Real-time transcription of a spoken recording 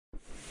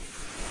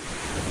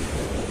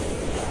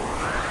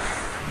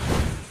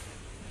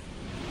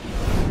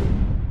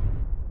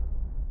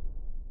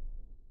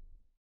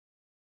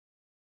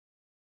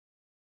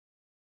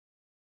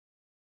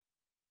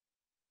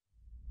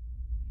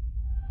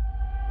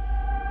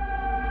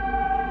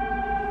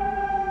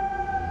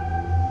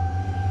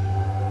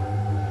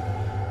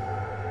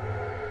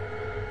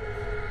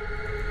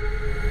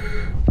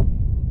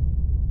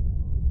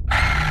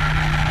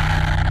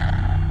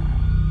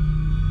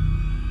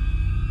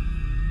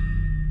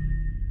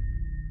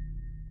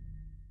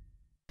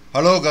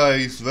Hello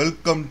guys,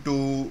 welcome to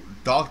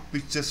Dark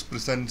Pictures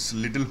presents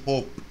Little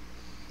Hope.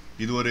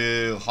 இது ஒரு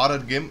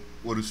horror game,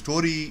 ஒரு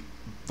story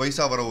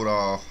வைஸா வர ஒரு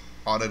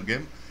ஹாரர்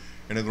கேம்.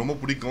 எனக்கு ரொம்ப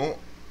பிடிக்கும்.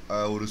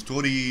 ஒரு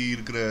ஸ்டோரி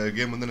இருக்கிற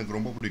கேம் வந்து எனக்கு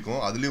ரொம்ப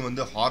பிடிக்கும். அதுலயும்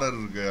வந்து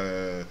ஹாரர்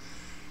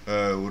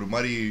ஒரு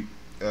மாதிரி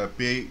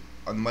பேய்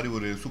அந்த மாதிரி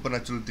ஒரு சூப்பர்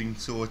நேச்சுரல்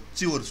திங்ஸ்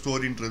வச்சு ஒரு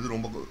ஸ்டோரின்றது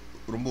ரொம்ப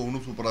ரொம்ப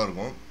இன்னும் சூப்பராக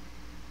இருக்கும்.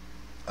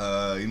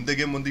 இந்த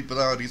கேம் வந்து இப்போ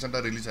தான்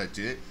ரீசெண்டாக ரிலீஸ்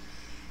ஆச்சு.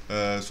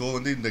 ஸோ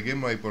வந்து இந்த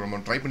கேம் இப்போ நம்ம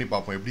ட்ரை பண்ணி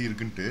பார்ப்போம் எப்படி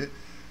இருக்குன்ட்டு.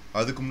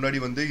 அதுக்கு முன்னாடி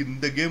வந்து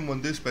இந்த கேம்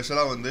வந்து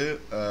ஸ்பெஷலாக வந்து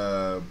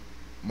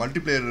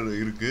மல்டிப்ளேயர்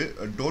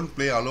இருக்குது. டோன்ட்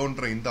ப்ளே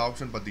அலோன்ற இந்த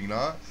ஆப்ஷன்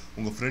பார்த்தீங்கன்னா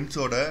உங்கள்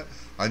ஃப்ரெண்ட்ஸோட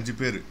 5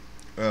 பேர்,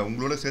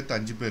 உங்களோட சேர்த்து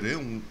 5 பேர்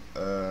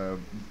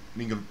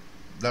நீங்கள்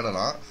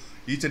விளையாடலாம்.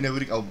 ஈச் அண்ட்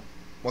எவ்ரி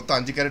மொத்தம்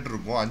 5 கேரக்டர்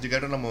இருக்கும். 5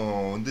 கேரக்டர் நம்ம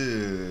வந்து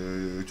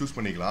சூஸ்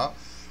பண்ணிக்கலாம்.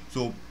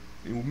 ஸோ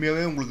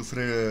உண்மையாகவே உங்களுக்கு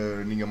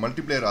நீங்கள்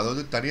மல்டிப்ளேயர்,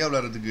 அதாவது தனியாக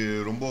விளையாடுறதுக்கு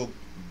ரொம்ப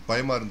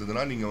பயமாக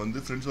இருந்ததுன்னா நீங்கள் வந்து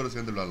ஃப்ரெண்ட்ஸோடு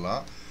சேர்ந்து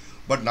விளையாடலாம்.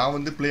 பட் நான்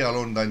வந்து ப்ளே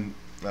அலோன் தான்.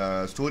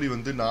 ஸ்டோரி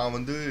வந்து நான்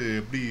வந்து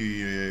எப்படி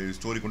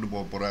ஸ்டோரி கொண்டு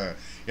போக போகிறேன்,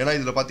 ஏன்னா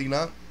இதில்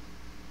பார்த்தீங்கன்னா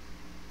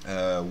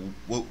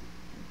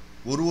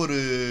ஒரு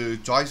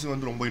சாய்ஸும்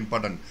வந்து ரொம்ப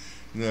இம்பார்ட்டன்ட்.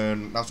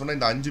 நான் சொன்ன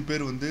இந்த 5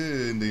 பேர் வந்து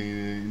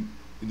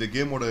இந்த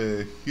கேமோட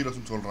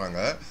ஹீரோஸ்ன்னு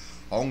சொல்கிறாங்க.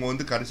 அவங்க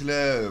வந்து கடைசியில்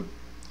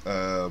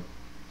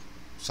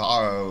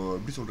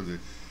எப்படி சொல்கிறது,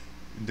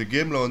 இந்த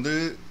கேமில் வந்து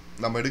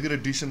நம்ம எடுக்கிற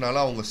டிசிஷனால்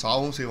அவங்க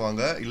சாவும்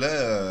செய்வாங்க, இல்லை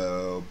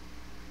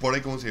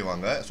பிழைக்கவும்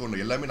செய்வாங்க. ஸோ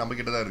எல்லாமே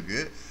நம்மக்கிட்ட தான்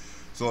இருக்குது.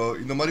 ஸோ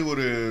இந்த மாதிரி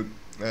ஒரு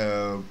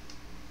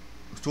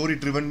ஸ்டோரி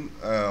ட்ரிவன்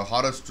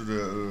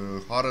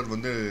ஹாரர்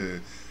வந்து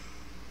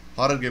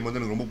ஹாரர் கேம் வந்து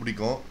எனக்கு ரொம்ப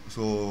பிடிக்கும்.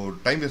 ஸோ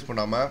டைம் வேஸ்ட்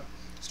பண்ணாமல்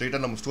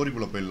ஸ்ட்ரெயிட்டாக நம்ம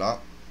ஸ்டோரிக்குள்ளே போயிடலாம்.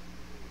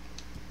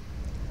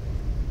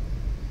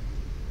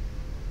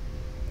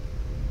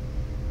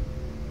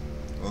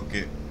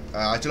 ஓகே,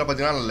 ஆக்சுவலாக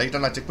பார்த்தீங்கன்னா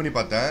லைட்டாக நான் செக் பண்ணி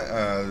பார்த்தேன்,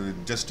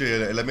 ஜஸ்ட்டு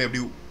எல்லாமே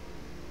எப்படி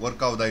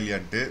ஒர்க் ஆகுதா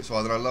இல்லையான்ட்டு. ஸோ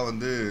அதனால தான்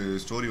வந்து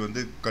ஸ்டோரி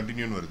வந்து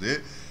கண்டினியூன்னு வருது.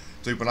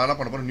 ஸோ இப்போ நான் என்ன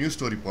பண்ண போகிறேன், நியூ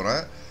ஸ்டோரி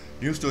போகிறேன்.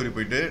 நியூ ஸ்டோரி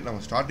போயிட்டு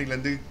நம்ம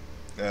ஸ்டார்டிங்லேருந்து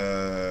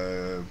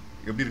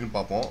எப்படி இருக்குன்னு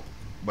பார்ப்போம்.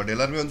 பட்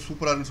எல்லாருமே வந்து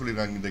சூப்பராக இருக்குன்னு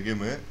சொல்லியிருக்காங்க இந்த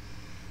game.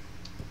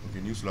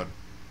 Okay, new slot.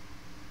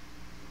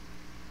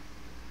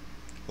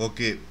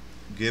 Okay,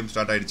 game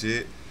start ஆகிடுச்சு.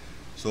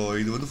 ஸோ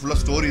இது வந்து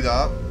ஃபுல்லாக ஸ்டோரி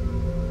தான்.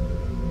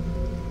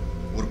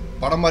 ஒரு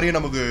படம் மாதிரியே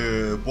நமக்கு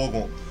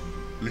போகும்.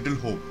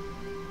 லிட்டில் ஹோப்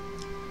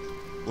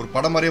ஒரு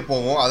படம் மாதிரியே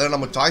போவோம். அதில்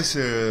நம்ம சாய்ஸ்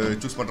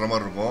சூஸ் பண்ணுற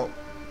மாதிரி இருக்கும்.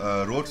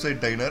 ரோட்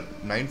சைட் டைனர்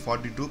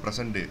 942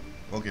 ப்ரெசன்ட் டே.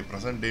 ஓகே,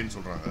 ப்ரெசன்ட் டேன்னு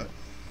சொல்கிறாங்க.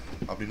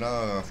 அப்படின்னா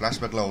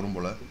ஃப்ளாஷ்பேக்லாம் வரும்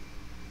போல்.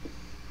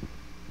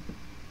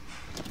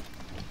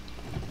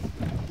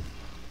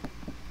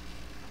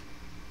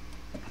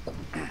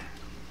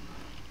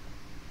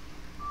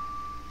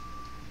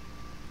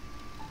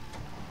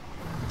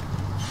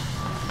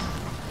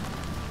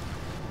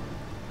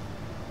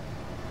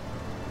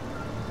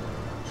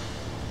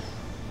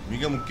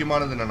 மிக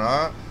முக்கியமானது என்னென்னா,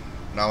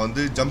 நான்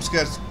வந்து ஜம்ப்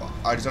ஸ்கேர்ஸ்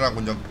ஆகிடுச்சா நான்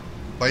கொஞ்சம்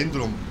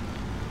பயந்துடும்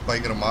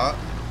பயங்கரமாக.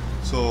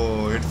 ஸோ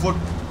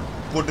ஹெட்ஃபோன்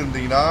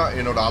போட்டுருந்தீங்கன்னா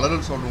என்னோடய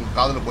அலறல் சவுண்ட் உங்கள்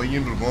காதில்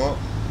பொய்யின்னு இருக்கும்.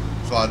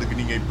 ஸோ அதுக்கு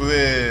நீங்கள் இப்போவே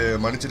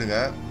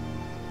மன்னிச்சிடுங்க.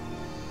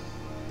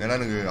 ஏன்னா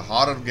எனக்கு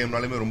ஹாரர்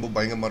கேம்னாலுமே ரொம்ப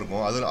பயங்கரமாக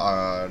இருக்கும். அது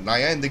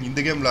நான் ஏன்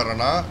இந்த கேம்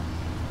விளாட்றேன்னா,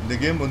 இந்த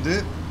கேம் வந்து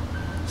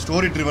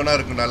ஸ்டோரி ட்ரிவனாக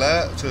இருக்குனால,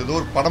 ஸோ ஏதோ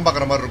ஒரு படம்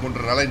பார்க்குற மாதிரி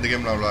இருக்குன்றனால இந்த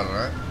கேம் நான்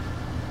விளாட்றேன்.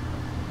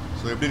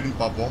 ஸோ எப்படி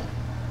இருக்குன்னு பார்ப்போம்.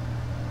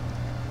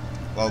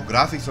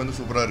 கிராஃபிக்ஸ் வந்து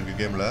சூப்பராக இருக்குது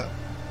கேமில்.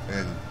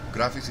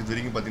 கிராஃபிக்ஸ் இது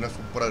வரைக்கும் பார்த்தீங்கன்னா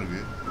சூப்பராக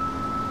இருக்குது.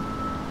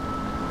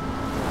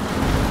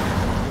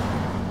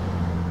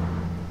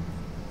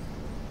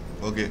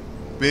 ஓகே,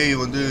 பேய்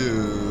வந்து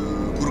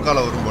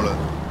குறுக்கால வரும் போல.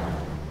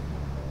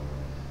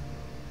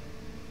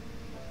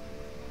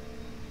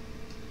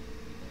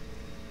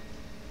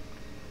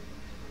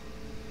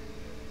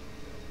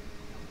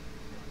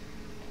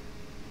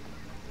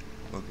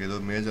 ஓகே, ஏதோ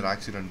மேஜர்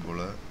ஆக்சிடென்ட்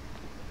போல.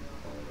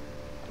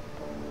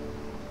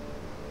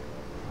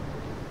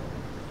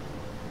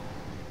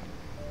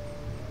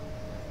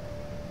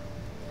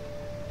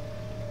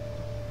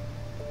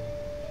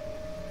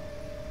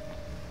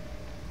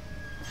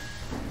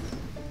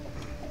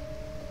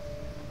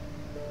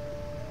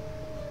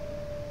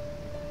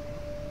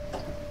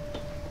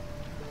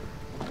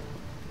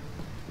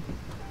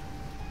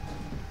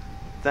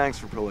 Thanks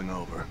for pulling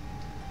over.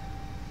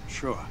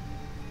 Sure.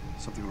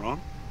 Something wrong?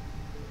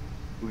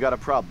 We got a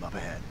problem up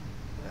ahead.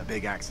 A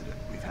big accident.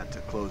 We've had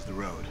to close the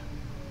road.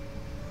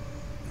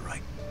 You're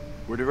right.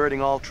 We're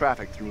diverting all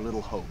traffic through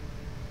Little Hope.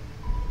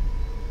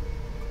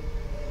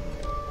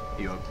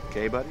 You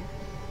okay, buddy?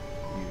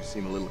 You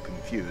seem a little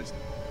confused.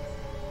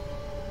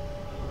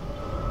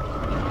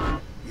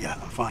 Yeah,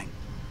 I'm fine.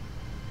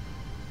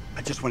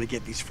 I just want to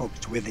get these folks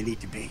to where they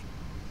need to be.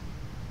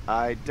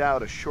 I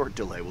doubt a short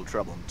delay will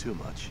trouble them too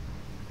much.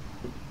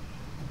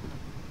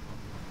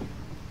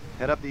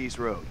 Head up the East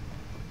Road.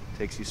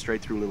 Takes you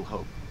straight through Little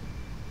Hope.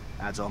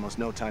 Adds almost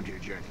no time to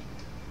your journey.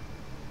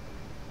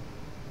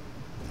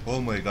 Oh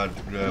my god,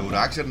 ஒரு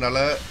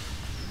ஆக்சிடென்ட்னால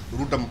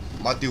ரூட்டை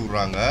மாற்றி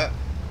விட்றாங்க.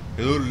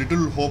 ஏதோ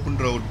little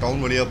ஹோப்ன்ற ஒரு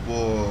down வழியாக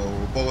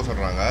போக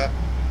சொல்கிறாங்க.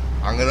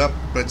 அங்கே தான்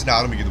பிரச்சனை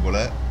ஆரம்பிக்குது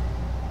போல்.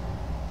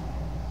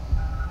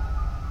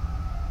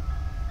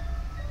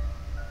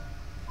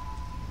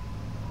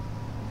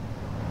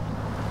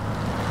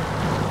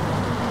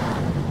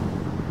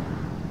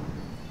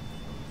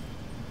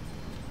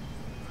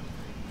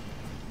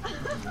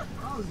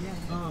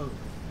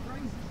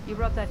 You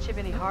rub that chip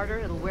any harder,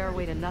 it'll wear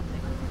away to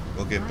nothing.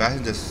 Okay,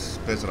 passengers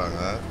பேசுறாங்க.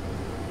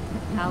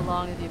 How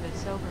long have you been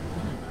sober?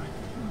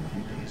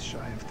 He's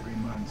shy of 3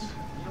 months.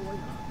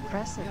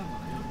 Impressive.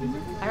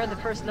 I heard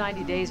the first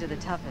 90 days are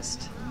the toughest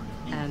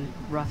and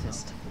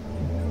roughest.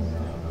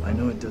 I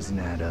know it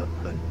doesn't add up,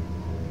 but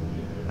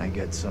I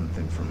get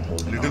something from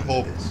holding Little on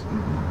hope. to this.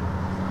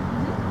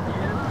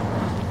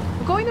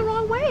 We're going the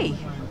wrong way.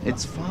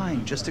 It's fine,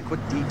 just a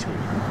quick detour.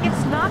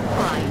 It's not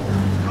fine.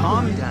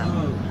 Calm down.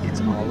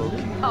 It's all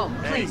okay. Oh,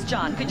 please,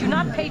 John, could you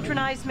not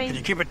patronize me? Can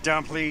you keep it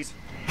down, please?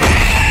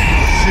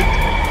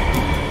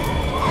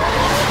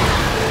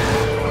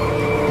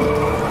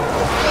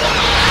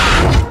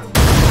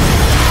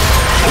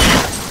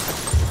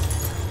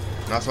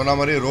 நான் சொன்ன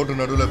மாதிரி road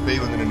நடுவுல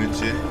பேய் வந்து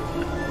நின்னுச்சு.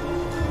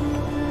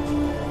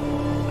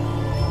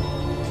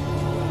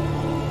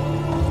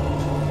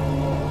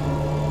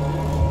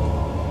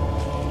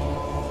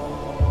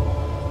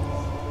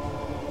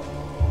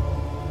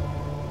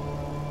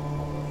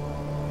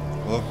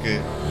 Okay.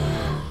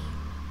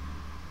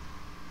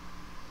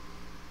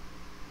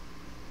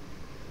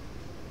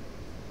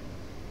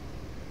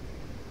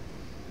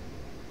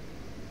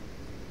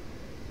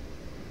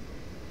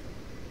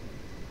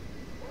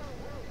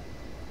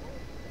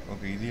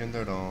 Okay, இது எந்த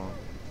இடம்?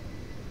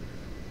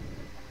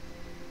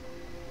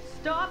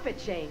 Stop it,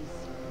 James.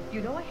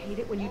 You know I hate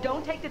it when you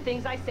don't take the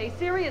things I say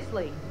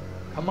seriously.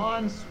 Come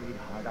on,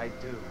 sweetheart, I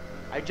do.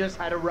 I just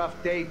had a rough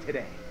day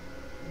today.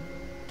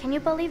 Can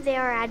you believe they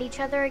are at each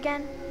other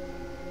again?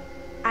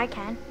 I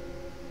can.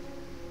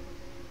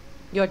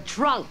 You're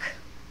drunk.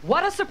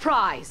 What a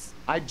surprise.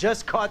 I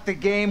just caught the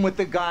game with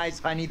the guys,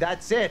 honey.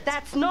 That's it.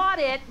 That's not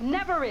it.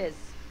 Never is.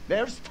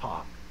 There's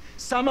talk.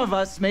 Some of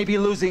us may be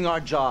losing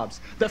our jobs.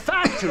 The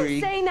factory...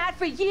 Saying that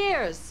for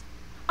years.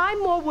 I'm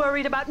more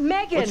worried about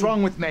Megan. What's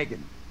wrong with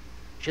Megan?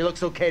 She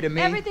looks okay to me.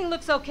 Everything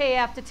looks okay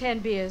after 10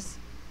 beers.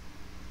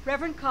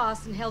 Reverend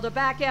Carson held her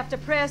back after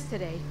prayers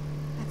today.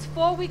 That's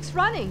 4 weeks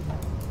running.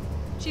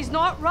 She's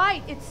not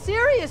right. It's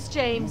serious,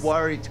 James. You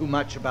worry too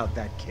much about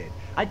that kid.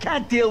 I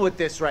can't deal with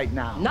this right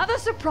now. Another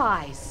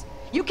surprise.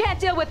 You can't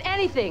deal with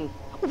anything.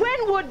 When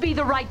would be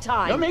the right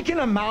time? You're making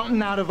a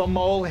mountain out of a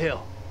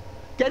molehill.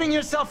 Getting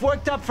yourself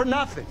worked up for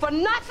nothing. For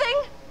nothing?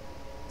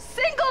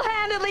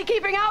 Single-handedly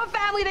keeping our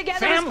family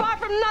together is far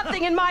from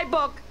nothing in my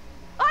book.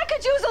 I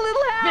could use a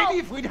little help. Maybe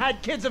if we'd had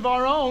kids of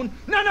our own,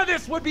 none of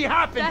this would be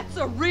happening. That's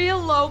a real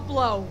low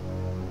blow.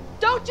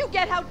 Don't you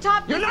get how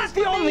tough You're this not is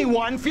the for only me?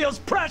 one feels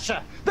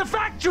pressure. The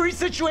factory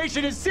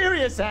situation is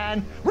serious,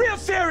 Anne. Real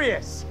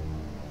serious.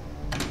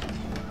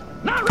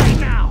 Not right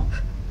now.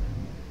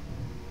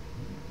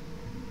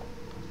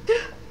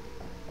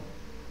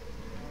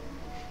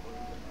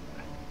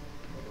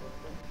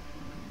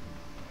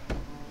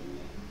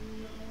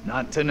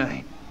 Not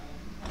tonight.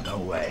 No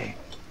way.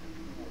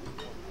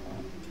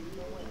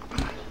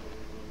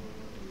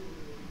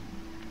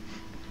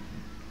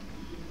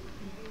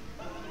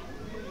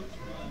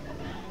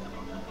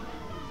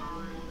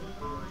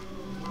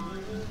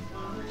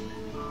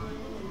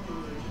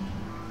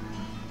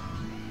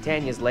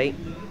 Tanya's late.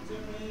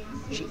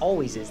 She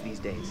always is these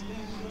days.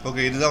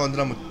 Okay, இதுதான் வந்து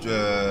நம்ம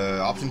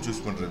option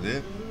choose பண்றது.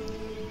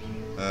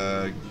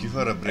 Give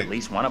her a break. At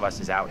least one of us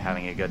is out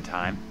having a good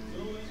time.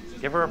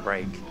 Give her a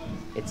break.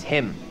 It's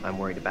him I'm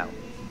worried about.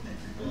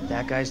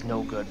 That guy's no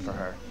good for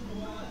her.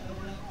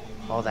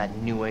 All that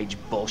new age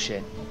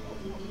bullshit.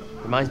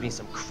 Reminds me of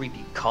some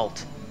creepy cult.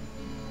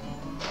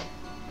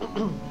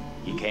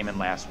 He came in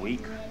last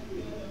week.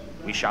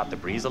 We shot the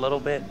breeze a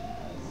little bit.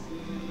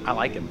 I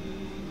like him.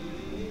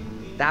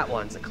 That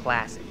one's a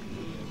classic.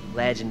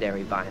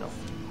 Legendary vinyl.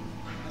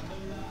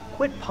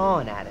 Quit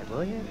pawing at it,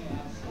 will you?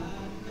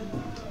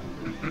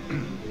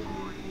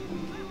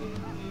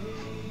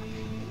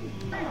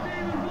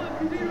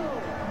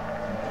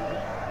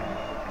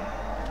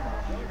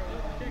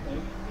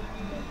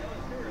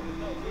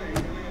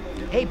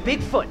 Hey,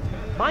 Bigfoot,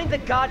 mind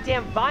the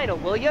goddamn vinyl,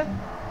 will you?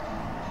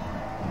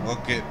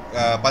 Okay,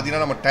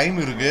 பாத்தீங்கன்னா நம்ம time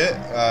இருக்கு.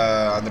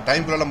 அந்த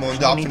டைம்க்குள்ள நம்ம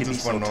வந்து option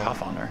choose பண்ணனும்.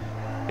 Tough on her.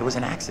 It was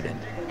an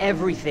accident.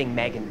 Everything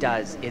Megan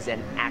does is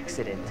an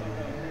accident.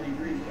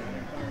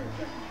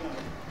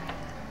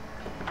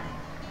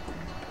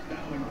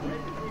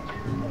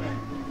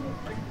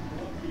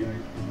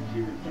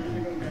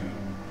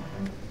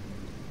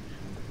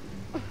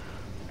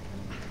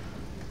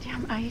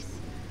 Damn ice.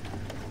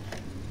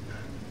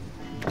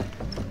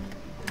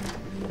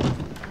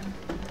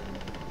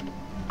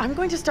 I'm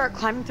going to start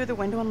climbing through the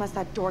window unless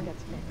that door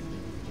gets fixed.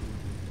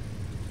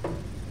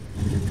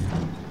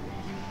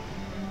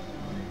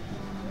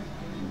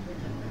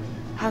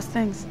 How's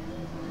things?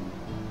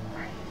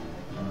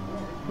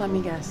 Let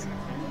me guess.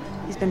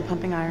 He's been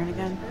pumping iron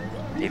again?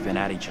 They've been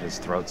at each other's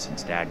throats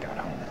since Dad got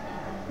home.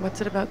 What's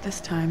it about this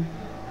time?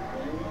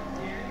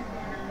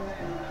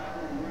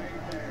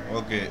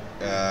 Okay,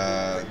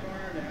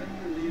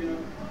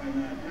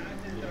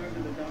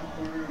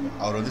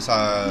 அவர் வந்து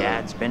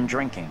Dad's been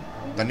drinking.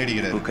 தண்ணி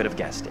அடிக்கிறாரு. Who could have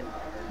guessed it?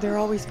 They're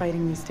always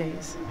fighting these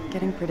days.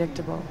 Getting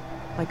predictable.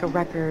 Like a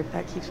record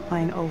that keeps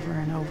playing over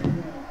and over.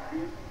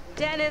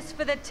 Dennis,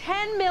 for the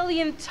 10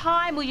 millionth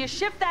time, will you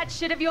shift that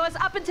shit of yours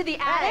up into the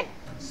attic? Hey,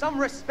 some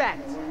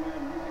respect.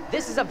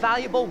 This is a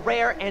valuable,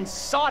 rare, and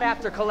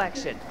sought-after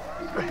collection.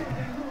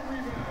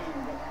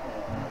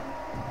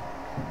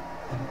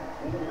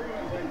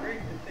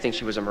 I think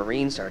she was a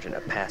Marine sergeant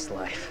of past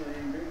life.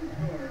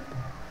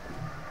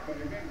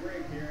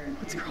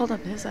 What's curled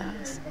up his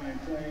ass?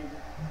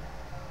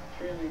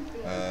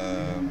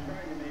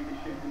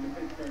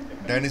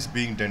 Dennis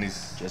being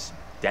Dennis. Just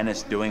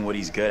Dennis doing what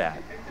he's good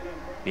at.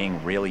 Being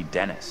really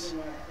Dennis.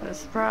 What a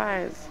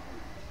surprise.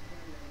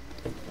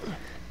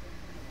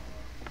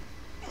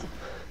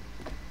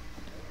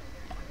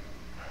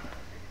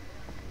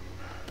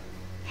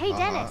 Hey,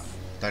 Dennis.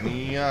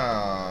 தனியா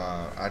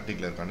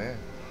ஆர்டிக்ல இருக்கானே.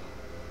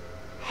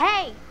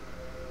 Hey!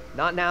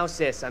 Not now,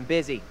 sis. I'm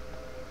busy.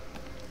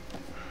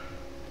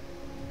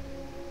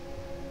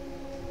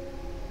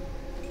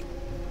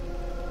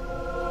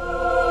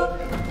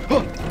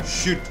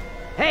 Shit.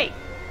 Hey!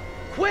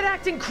 Quit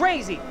acting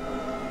crazy!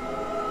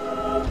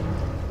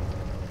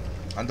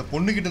 அந்த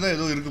பொண்ணு கிட்ட தான்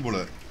ஏதோ இருக்கு போல.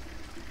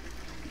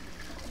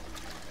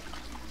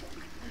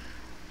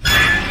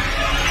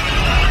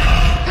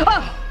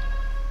 Oh!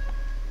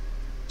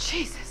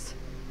 Jesus.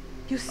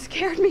 You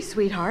scared me,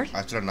 sweetheart.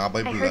 Actually, நான் I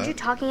பயப்படல. heard you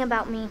talking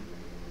about me.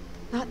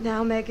 Not now,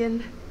 Megan.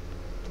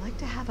 I'd like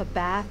to have a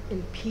bath in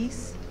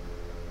peace.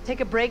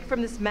 Take a break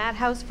from this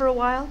madhouse for a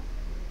while.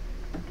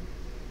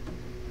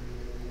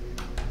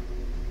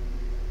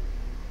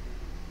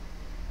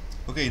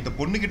 Okay, இந்த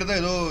பொண்ணு கிட்ட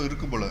தான் ஏதோ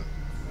இருக்கு போல.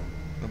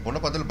 இந்த பொண்ணை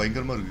பார்த்தால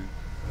பயங்கரமா இருக்கு.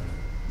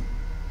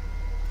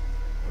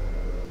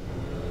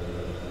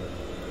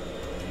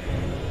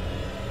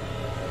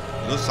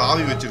 ஏதோ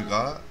சாவி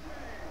வச்சிருக்கா.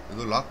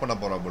 ஏதோ லாக் பண்ண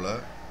போறா போல.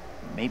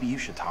 Maybe you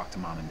should talk to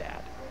Mom and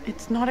Dad.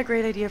 It's not a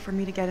great idea for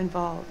me to get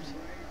involved.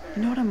 You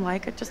know what I'm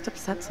like? I just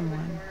upset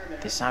someone.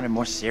 This sounded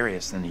more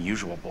serious than the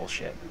usual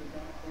bullshit.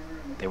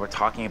 They were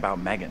talking about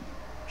Megan.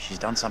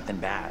 She's done something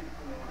bad.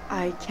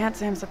 I can't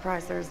say I'm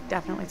surprised. There's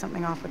definitely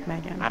something off with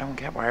Megan. I don't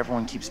get why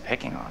everyone keeps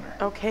picking on her.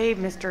 Okay,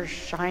 Mr.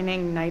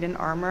 Shining Knight in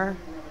Armor.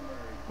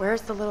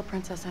 Where's the little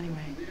princess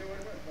anyway?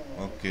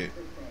 Okay,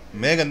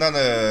 மேகன் தான்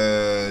அந்த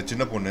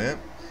சின்ன பொண்ணு.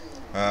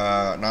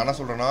 நான் என்ன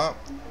சொல்றேன்னா,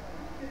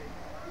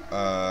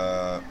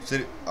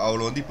 சரி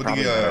அவளை வந்து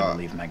Probably better to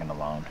இப்போதைக்கு leave Megan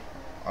alone.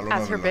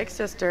 As her big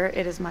sister,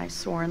 it is my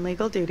sworn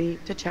legal duty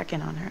to check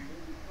in on her.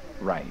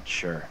 Right,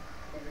 sure.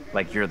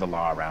 Like you're the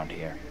law around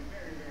here.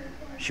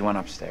 She went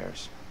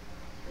upstairs.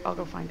 I'll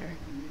go find her.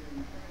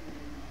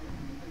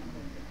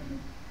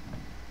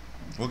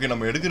 Okay,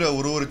 நம்ம எடுக்கிற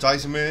ஒரு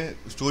சாய்ஸுமே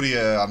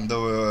ஸ்டோரியை அந்த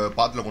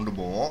பாத்தில் கொண்டு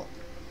போவோம்.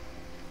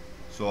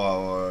 So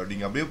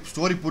நீங்கள் அப்படியே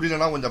ஸ்டோரி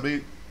புரியலன்னா கொஞ்சம் அப்படியே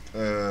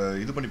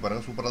இது பண்ணி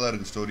பாருங்கள். சூப்பராக தான்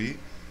இருக்குது ஸ்டோரி.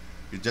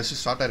 இது ஜஸ்ட்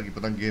ஸ்டார்ட் ஆகிருக்கு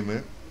இப்போ தான் கேமு.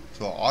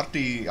 ஸோ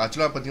ஆர்டி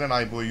ஆக்சுவலாக பார்த்தீங்கன்னா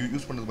நான் இப்போ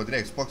யூஸ் பண்ணுறது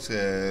பார்த்தீங்கன்னா எக்ஸ்பாக்ஸ்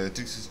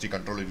 360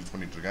 கண்ட்ரோலர் யூஸ்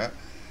பண்ணிகிட்ருக்கேன்.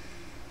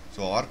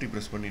 ஸோ ஆர்டி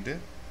ப்ரெஸ் பண்ணிவிட்டு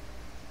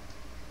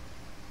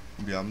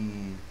இப்படி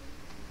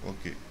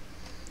ஓகே,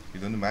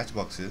 இது வந்து மேட்ச்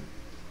பாக்ஸு.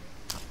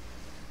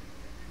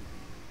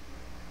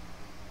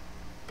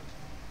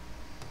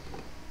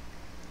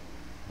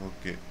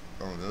 ஓகே,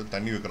 அவன் ஏதாவது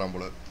தண்ணி வைக்கிறான்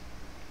போல.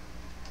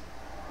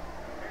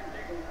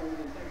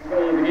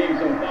 Goal of the game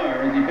so far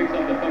as he picks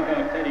up the puck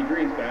off Teddy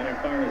Greenspan and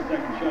fires his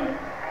second shot.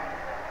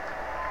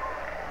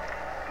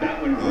 That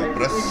one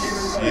Press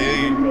A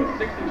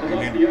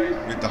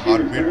with the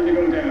heartbeat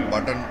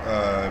button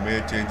may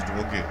change to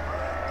okay.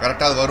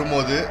 கரெக்டாக அது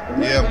வரும்போது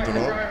ஏ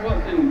அமுத்தணும்.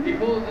 He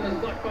pulls in a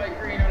slot by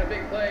Green on a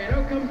big play and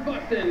out comes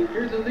Bustin.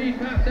 Here's the lead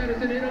pass,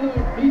 Edison in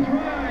alone. He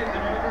drives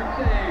and Oliver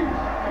saves.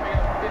 Coming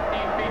up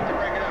 15 feet to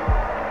break it up.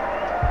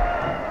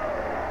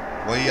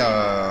 Y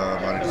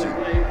மாறிடுச்சு.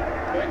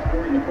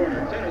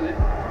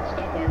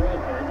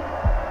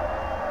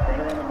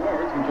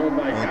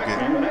 Okay,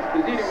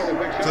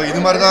 so இது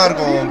மாதிரி தான்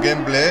இருக்கும்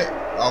game play.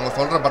 அவங்க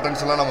சொல்கிற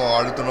buttons எல்லாம் நம்ம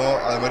அழுத்தணும்.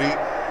 அது மாதிரி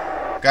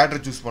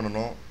கேரக்டர் சூஸ்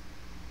பண்ணணும்.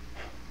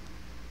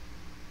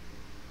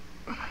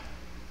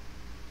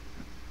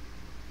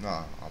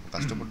 அப்போ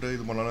கஷ்டப்பட்டு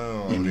இது பண்ணாலும்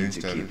You need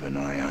to keep an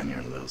eye on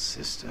your little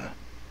sister.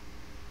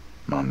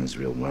 Mom is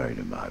real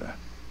worried about her.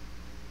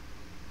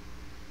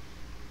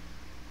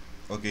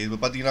 Okay, இப்போ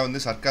பார்த்தீங்கன்னா வந்து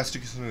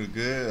சர்க்காஸ்டிக்ஸ்னு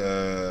இருக்குது,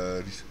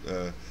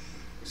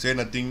 சே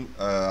நத்திங்,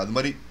 அது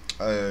மாதிரி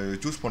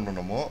சூஸ் பண்ணணும்.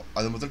 நம்ம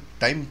அது முதல்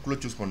டைம்குள்ளே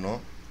சூஸ் பண்ணோம்.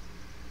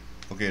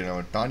 ஓகே,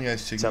 நம்ம Tania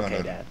It's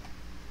okay, Dad.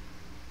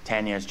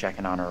 Tanya's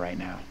checking on her right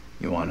now.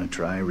 You want to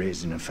try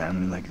raising a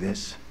family like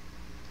this?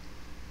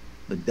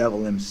 The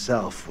devil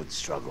himself would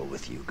struggle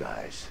with you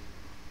guys.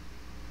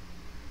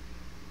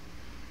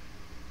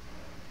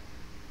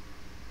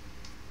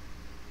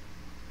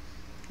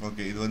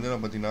 Okay, இது வந்து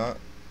நம்ம பார்த்தீங்கன்னா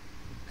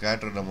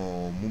கேரக்டர் நம்ம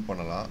move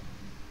பண்ணலாம்.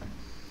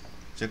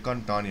 Check on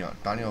Tania.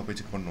 டானியாவை போய்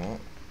check பண்ணுவோம்.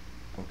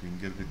 Okay,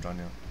 இங்கே இருக்குது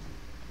Tania.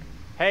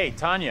 Hey,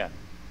 Tanya.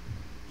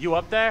 You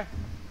up there?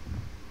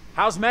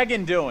 How's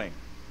Megan doing?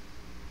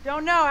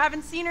 Don't know.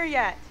 Haven't seen her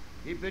yet.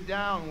 Keep it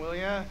down, will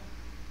ya?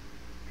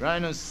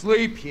 Trying to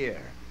sleep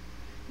here.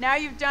 Now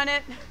you've done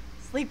it.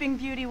 Sleeping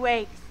Beauty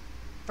wakes.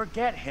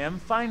 Forget him.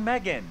 Find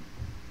Megan.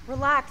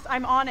 Relax.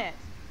 I'm on it.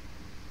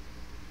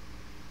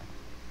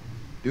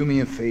 Do me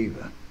a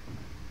favor.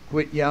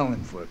 Quit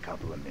yelling for a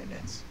couple of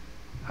minutes.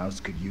 House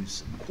could use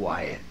some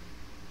quiet.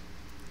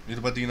 இது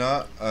பார்த்தீங்கன்னா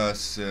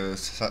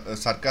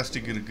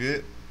sarcastic இருக்கு,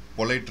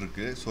 polite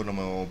இருக்கு. So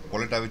நம்ம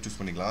பொலைட்டாகவே choose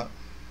பண்ணிக்கலாம்.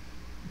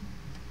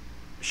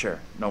 Sure,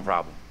 no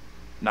problem.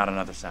 Not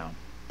another sound.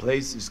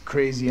 Place is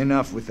crazy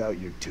enough without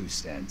your 2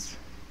 cents.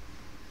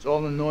 What's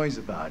all the noise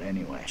about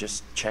anyway? Just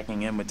checking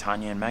in with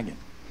Tanya and Megan.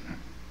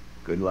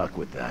 Good luck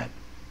with that.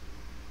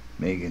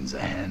 Megan's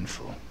a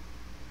handful.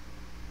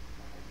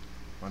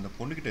 அந்த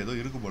பொண்ணுக்கிட்ட ஏதோ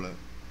இருக்கு போல.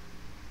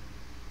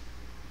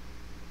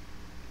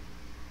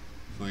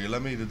 So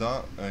எல்லாமே இதுதான்,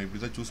 இப்படி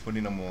தான் choose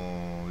பண்ணி நம்ம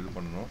இது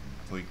பண்ணணும்.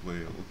 ஸோ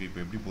ஓகே, இப்போ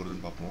எப்படி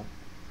போகிறதுன்னு பார்ப்போம்.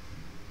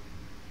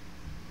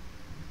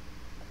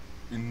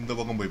 இந்த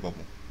பக்கம் போய்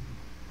பார்ப்போம்.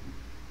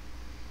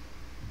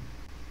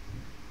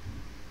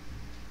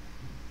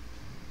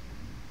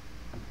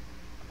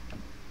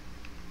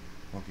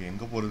 ஓகே,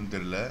 எங்கே போகிறதுன்னு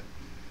தெரியல.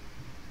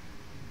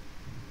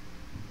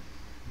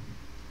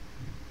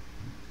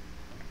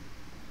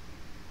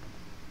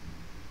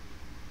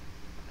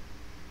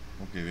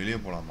 ஓகே, வெளியே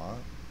போகலாமா?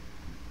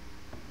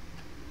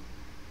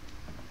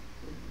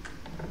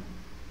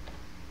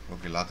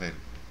 ஓகே, லாக்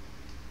ஆயிருக்கு.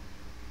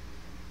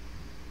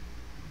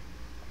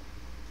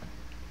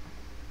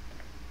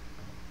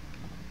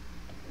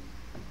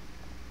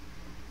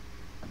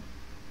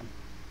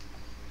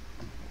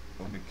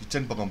 ஓகே,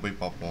 கிச்சன் பக்கம்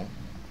போய் பார்ப்போம்.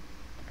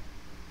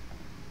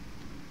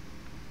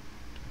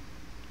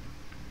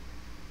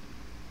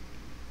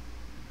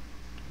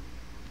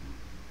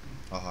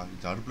 ஆஹா,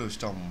 இது அடுப்பில்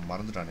வச்சுட்டு அவன்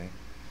மறந்துட்டானே.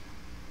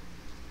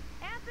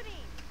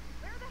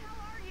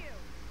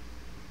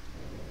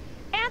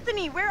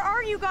 Anthony, where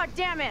are you,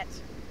 goddammit?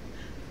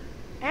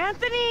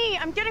 Anthony,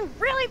 I'm getting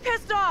really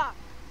pissed off.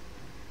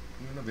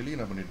 என்ன வெளிய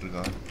என்ன பண்ணிட்டு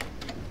இருக்கா?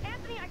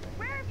 Anthony, I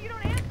swear if you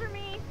don't answer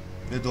me.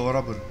 ஏதோ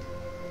வரப்ப.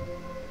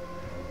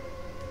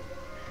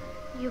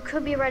 You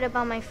could be right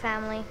about my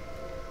family.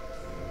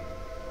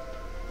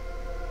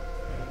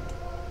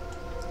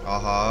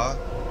 Aha.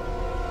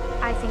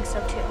 I think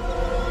so too.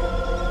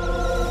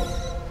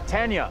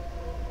 Tanya,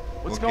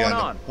 what's going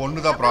on?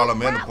 பொண்ணு தான்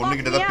problem. அந்த பொண்ணு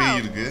கிட்ட தான் பேய்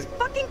இருக்கு. It's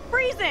fucking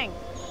freezing.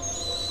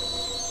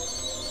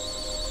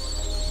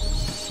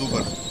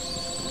 Super.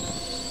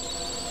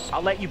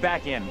 I'll let you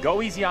back in. Go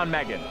easy on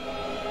Megan.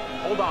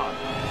 Hold on.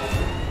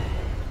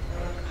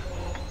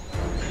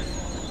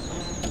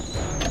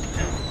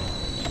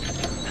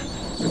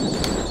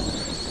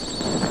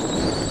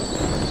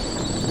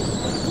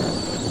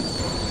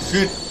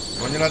 Shit.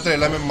 கொஞ்ச நேரத்துல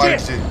எல்லாமே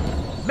மாறிடுச்சு.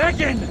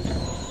 Megan!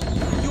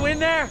 You in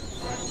there?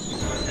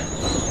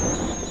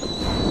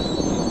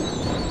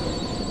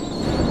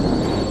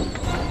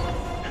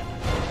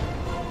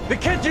 The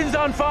kitchen's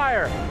on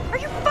fire! Are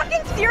you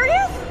fucking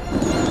serious?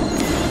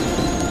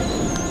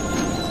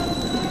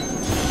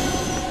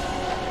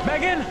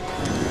 Megan?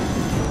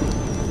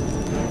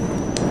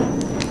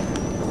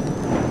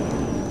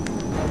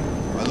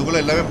 அதுக்குள்ள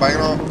எல்லாமே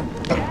பயங்கரம்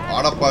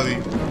ஆடப்பாவி.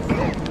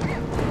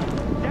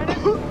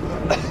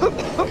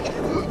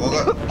 போக.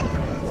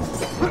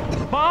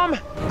 Mom?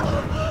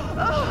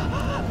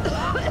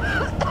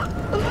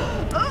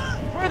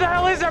 Where the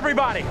hell is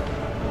everybody?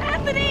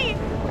 Anthony!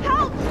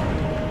 Help!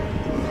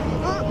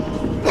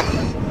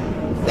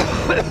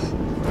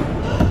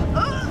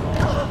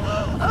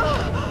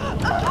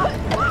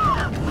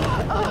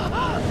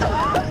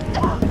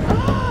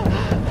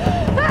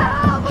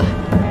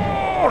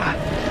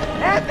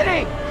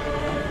 Anthony!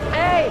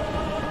 Hey!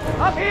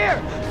 Up here!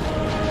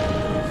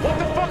 What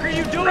the fuck are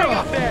you doing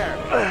up there?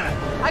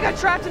 I got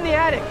trapped in the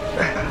attic.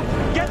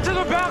 Get to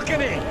the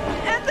balcony!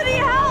 Anthony,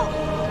 help!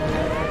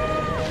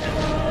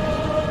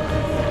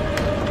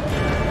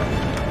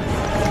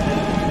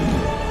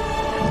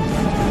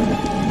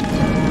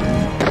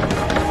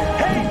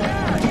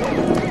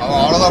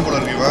 அவன் அவ்வளோதான் போல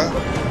இருக்கு. இவன்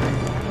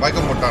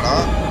மயக்கம் போட்டானா?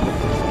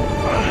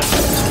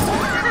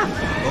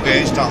 Okay,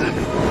 stop.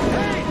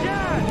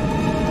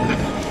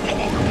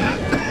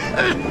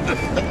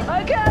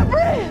 I can't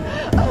breathe!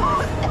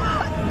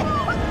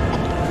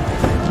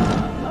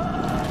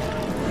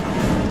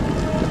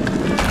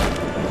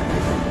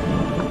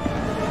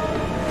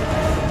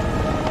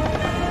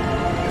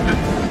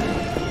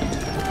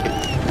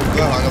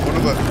 அந்த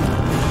பொண்ணு பாரு.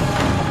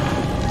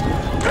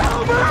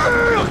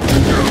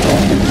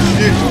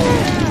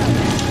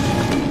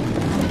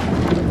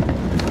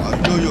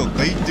 ஐயோ,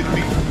 கை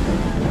திருப்பி.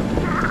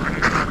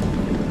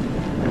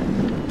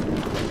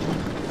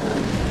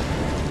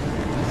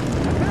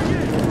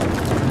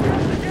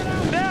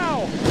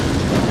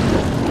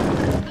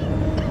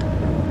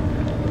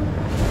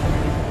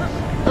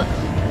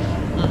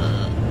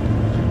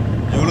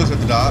 இவ்வளோ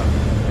செத்துட்டா,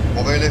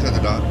 புகையிலே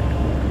செத்துட்டா.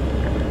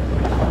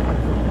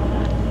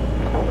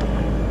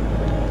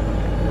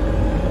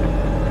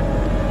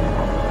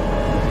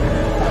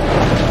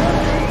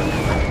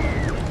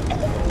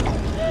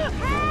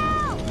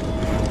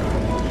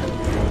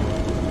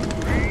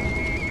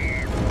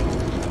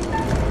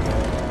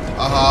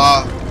 ஆஹா,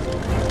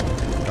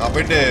 நான்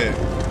போயிட்டு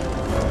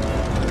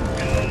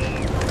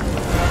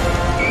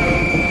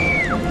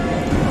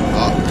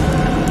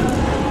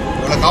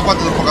இவளை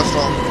காப்பாற்றுறது ரொம்ப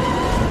கஷ்டம்.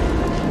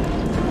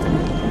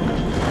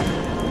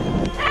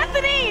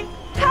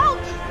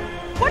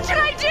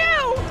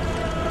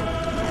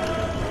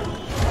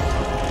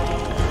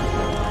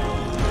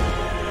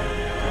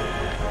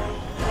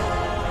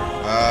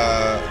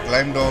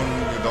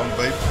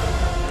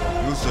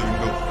 the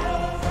window.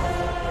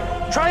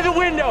 Try the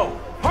window!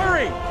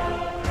 Hurry!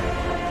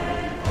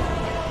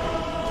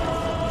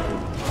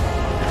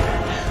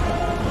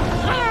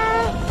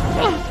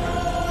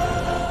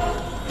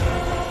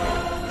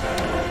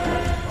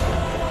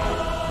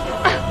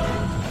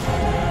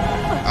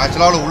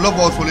 ஆக்சுவலா அவளை உள்ள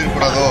போக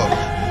சொல்லிருக்கூடாதோ.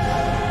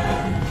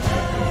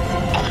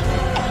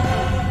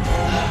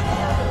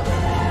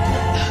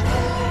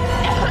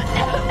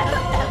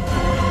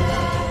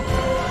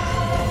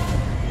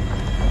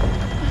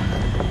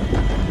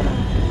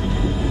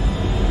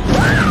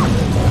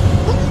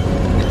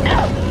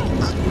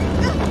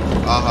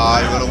 ஆஹா,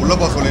 இவளை உள்ள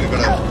போக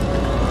சொல்லிருக்கூடாது.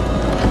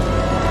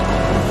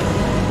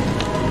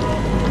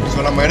 ஸோ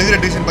நம்ம எடுக்கிற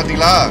டிசிஷன்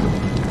பாத்தீங்களா?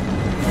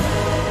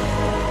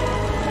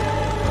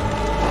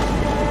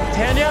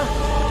 Tanya?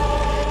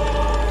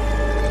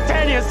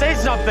 Tanya, say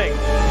something!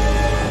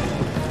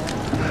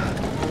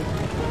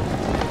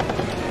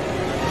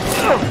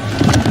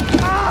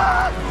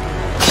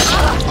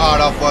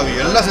 ஆடா பாவி,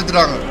 எல்லாம்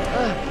செத்துட்டாங்க.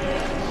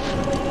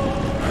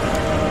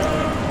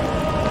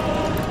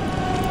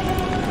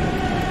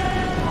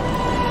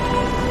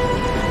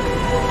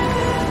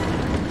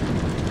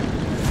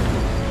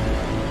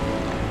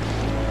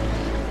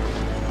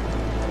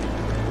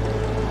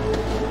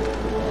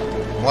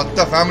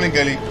 மொத்த ஃபேமிலி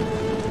கேலி.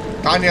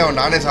 தானியாவை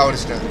நானே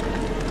சாவடிச்சிட்டேன்.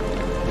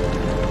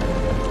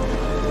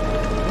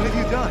 What have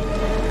you done?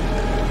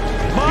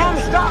 Mom,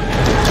 stop!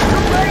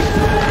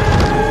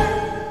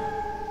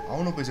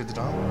 அவனும் போய்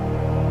செத்துட்டான்.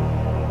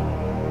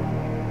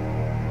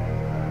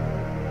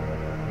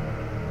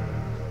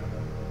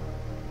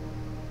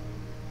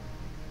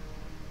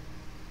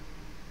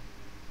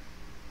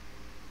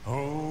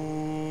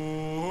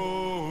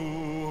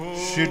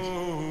 Shit.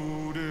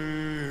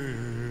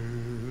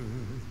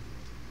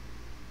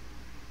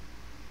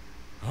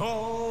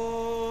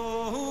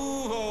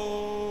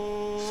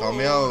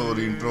 செமையா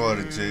ஒரு இன்ட்ரோ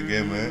ஆயிடுச்சு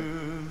கேமு.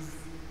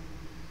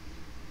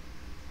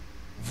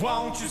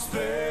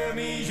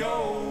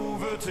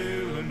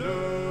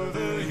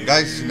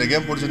 கைஸ், இந்த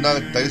கேம் பிடிச்சிருந்தா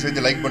தயவு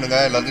செஞ்சு லைக் பண்ணுங்க,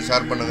 எல்லாருக்கும்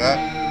ஷேர் பண்ணுங்க.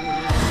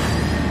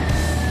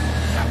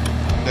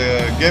 இந்த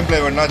கேம் பிளே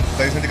வேணா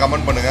தயவு செஞ்சு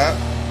கமெண்ட் பண்ணுங்க.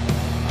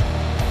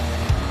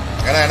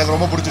 ஏன்னா எனக்கு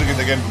ரொம்ப பிடிச்சிருக்கு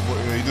இந்த கேம்.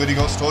 இது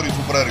வரைக்கும் ஸ்டோரி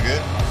சூப்பரா இருக்கு.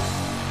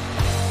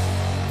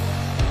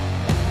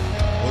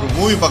 ஒரு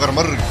மூவி பார்க்குற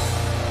மாதிரி இருக்கு.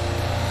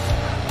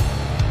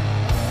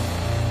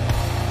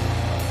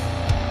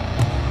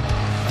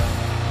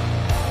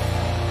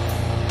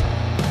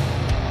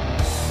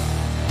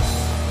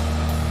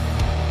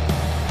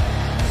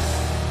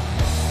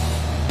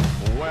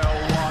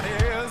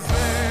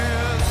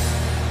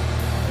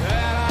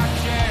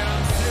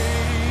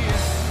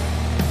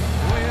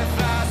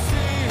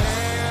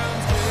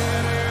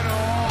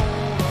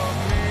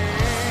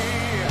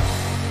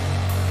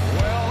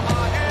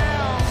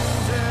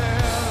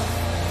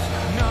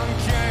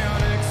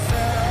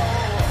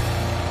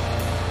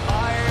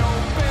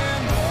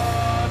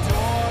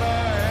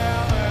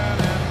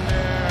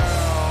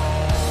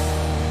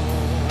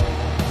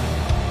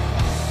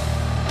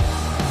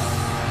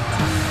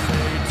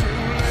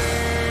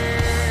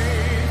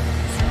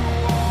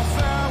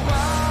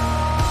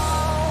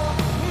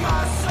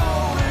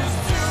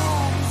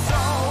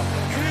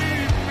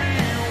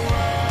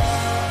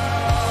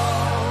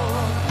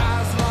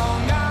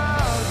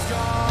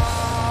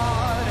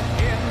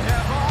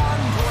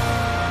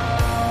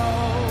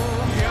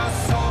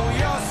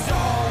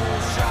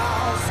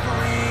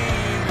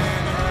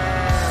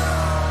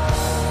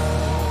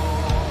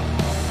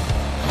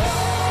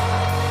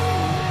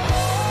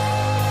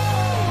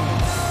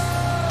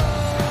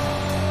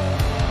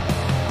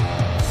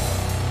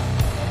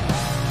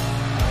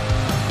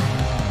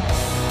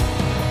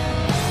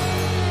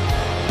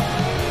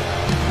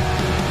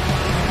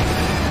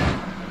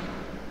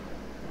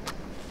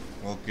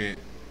 Okay.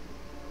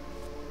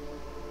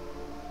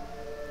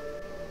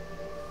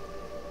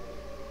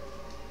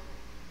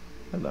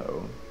 Hello.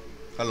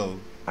 Hello.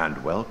 And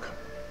welcome.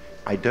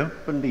 I don't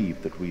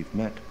believe that we've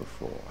met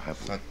before, have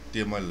we?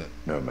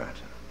 No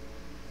matter.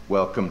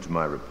 Welcome to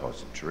my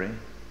repository.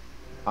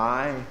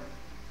 I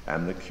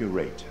am the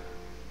curator,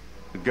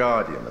 the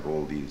guardian of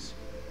all these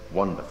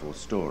wonderful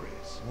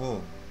stories. Whoa.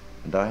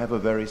 And I have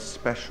a very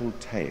special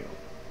tale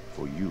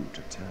for you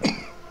to tell.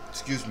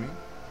 Excuse me?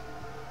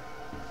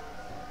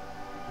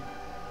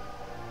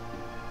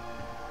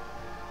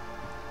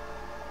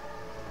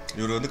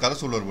 இவர் வந்து கதை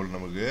சொல்வார் போல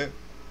நமக்கு.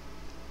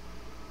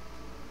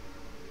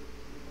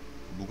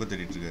 புக்கை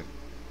தேடிட்டு இருக்காரு.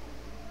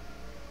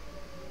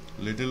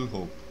 Little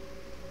Hope.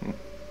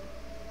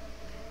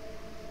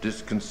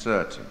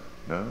 Disconcerting,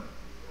 no?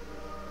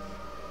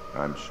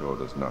 I'm sure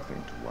there's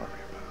nothing to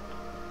worry about.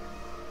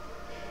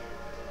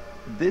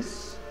 This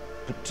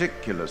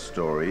particular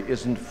story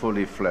isn't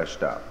fully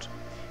fleshed out.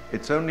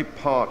 It's only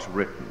part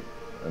written,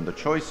 and the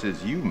choices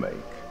you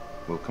make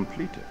will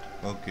complete it.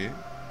 Okay.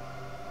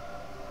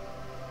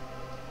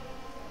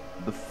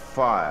 The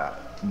fire.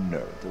 No,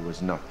 there was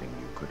nothing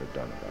you could have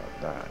done about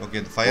that. Okay,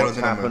 the fire What's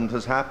happened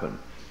has happened.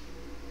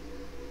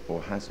 Or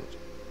has it?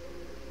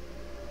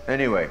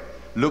 Anyway,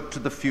 look to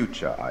the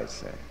future, I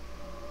say.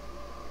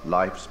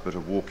 Life's but a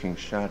walking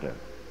shadow,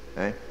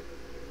 eh?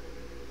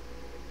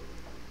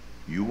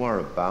 You are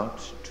about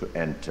to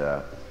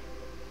enter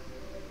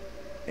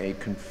a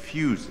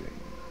confusing,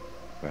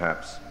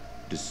 perhaps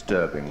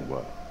disturbing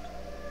world.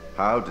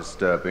 How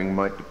disturbing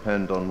might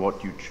depend on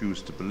what you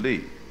choose to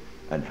believe,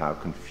 and how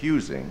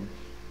confusing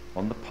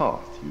on the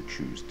path you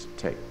choose to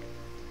take.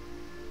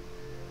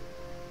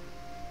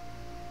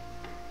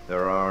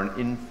 There are an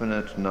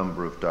infinite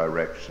number of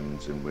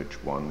directions in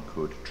which one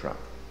could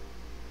travel.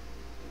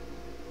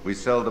 We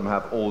seldom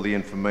have all the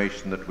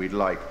information that we'd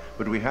like,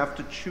 but we have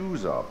to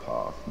choose our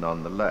path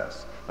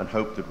nonetheless, and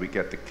hope that we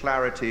get the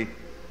clarity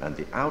and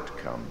the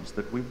outcomes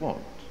that we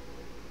want.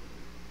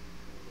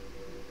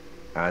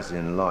 As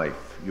in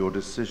life, your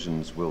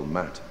decisions will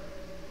matter.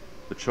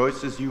 The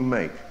choices you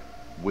make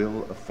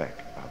will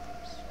affect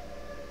others.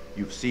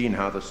 You've seen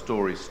how the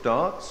story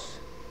starts.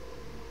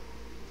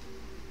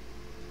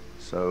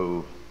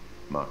 So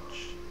much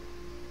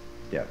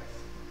death.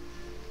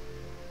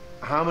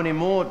 How many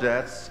more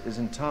deaths is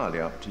entirely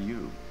up to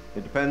you.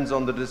 It depends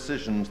on the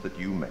decisions that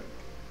you make.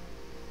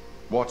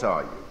 What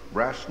are you?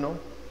 Rational?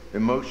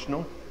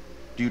 Emotional?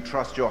 Do you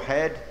trust your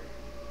head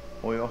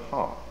or your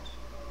heart?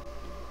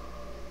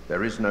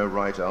 There is no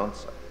right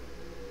answer.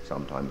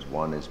 Sometimes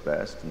one is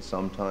best and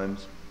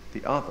sometimes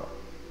the other.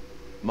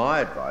 My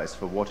advice,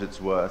 for what it's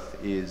worth,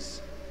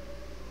 is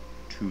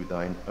to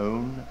thine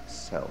own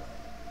self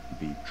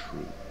be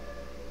true.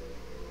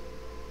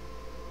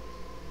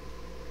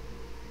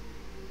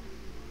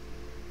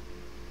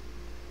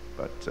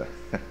 But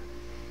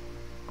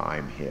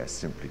I'm here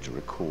simply to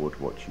record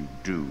what you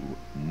do,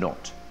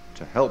 not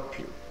to help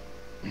you.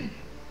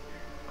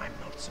 I'm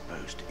not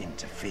supposed to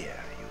interfere,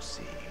 you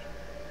see.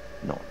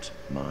 Not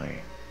my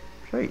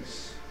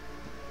place,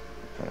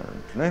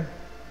 apparently.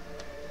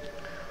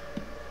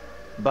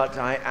 But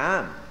I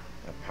am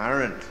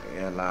apparently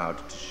allowed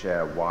to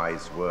share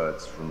wise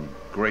words from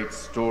great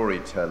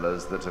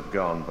storytellers that have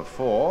gone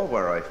before,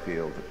 where I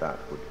feel that that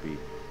would be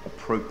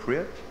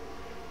appropriate.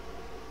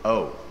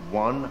 Oh,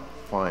 one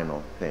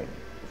final thing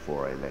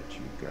before I let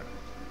you go.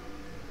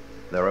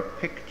 There are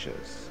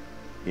pictures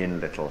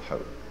in Little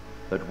Hope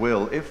that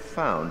will, if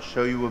found,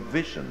 show you a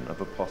vision of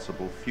a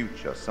possible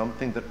future,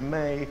 something that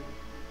may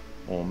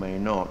or may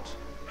not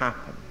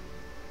happen.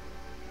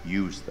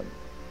 Use them.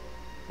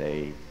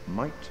 They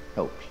might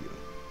help you.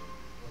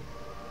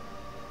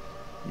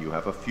 You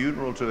have a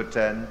funeral to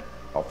attend.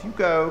 Off you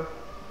go.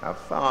 Have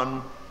fun.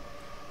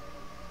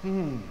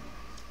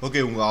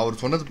 Okay,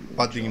 அவர் சொன்னது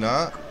பாத்தீங்கன்னா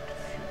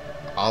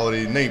அவர்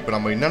என்ன இப்போ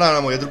நம்ம என்னடா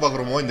நம்ம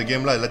எதிர்பார்க்குறோமோ இந்த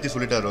கேமில் எல்லாத்தையும்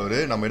சொல்லிட்டார் அவர்.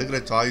 நம்ம எடுக்கிற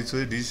சாய்ஸு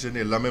டிசிஷன்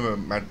எல்லாமே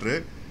மேட்ரு.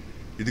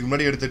 இதுக்கு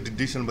முன்னாடி எடுத்த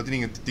டிசிஷன் பற்றி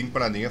நீங்கள் திங்க்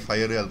பண்ணாதீங்க.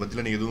 ஃபயரு அதை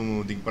பற்றிலாம் நீங்கள் எதுவும்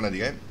திங்க்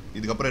பண்ணாதீங்க.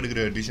 இதுக்கப்புறம்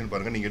எடுக்கிற டிசிஷன்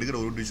பாருங்கள். நீங்கள் எடுக்கிற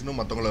ஒரு டிசிஷனும்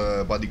மற்றவங்கள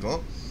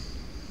பாதிக்கும்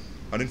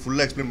அப்படின்னு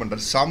ஃபுல்லாக எக்ஸ்பிளைன்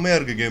பண்ணுறாரு. செம்மையாக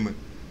இருக்குது கேமு.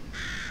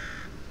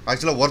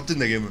 ஆக்சுவலாக ஒர்த்து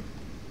இந்த game.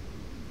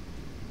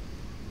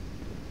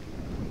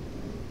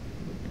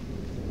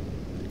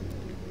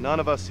 None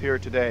of us here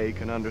today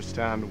can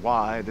understand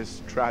why this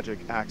tragic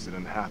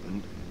accident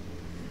happened.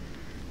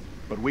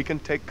 But we can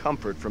take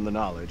comfort from the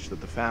knowledge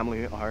that the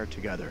family are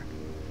together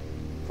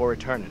for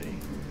eternity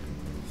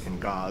in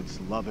God's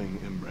loving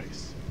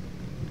embrace.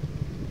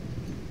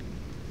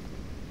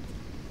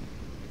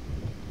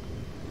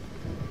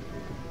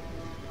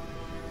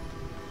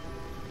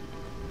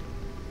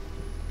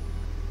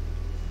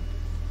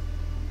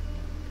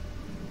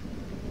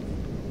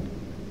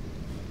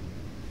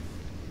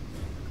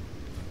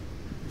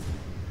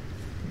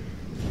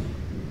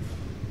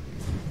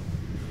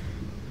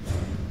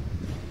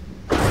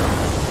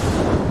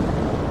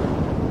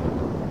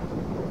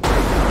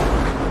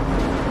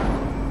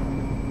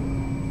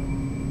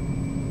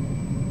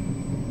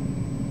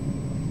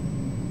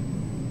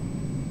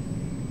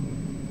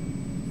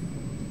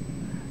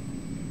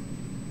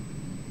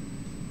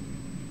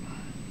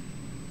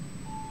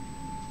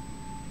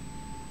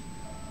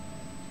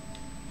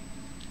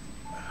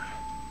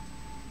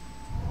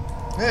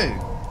 Hey,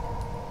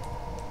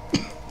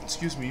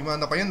 excuse me, இவன்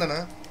அந்த பையன் தானே?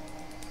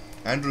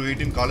 Andrew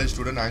 18, college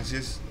student,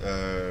 anxious,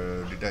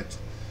 detached.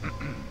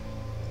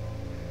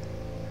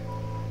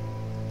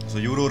 So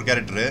இவரு ஒரு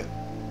character.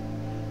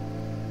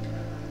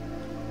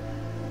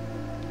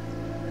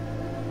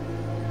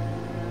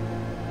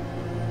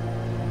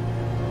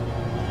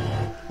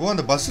 ஓ,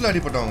 அந்த பஸ்ஸில்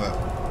அடிப்பட்டவங்க.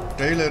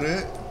 Tailor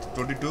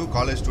 22,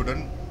 college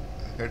student,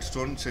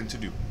 headstone,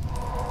 sensitive.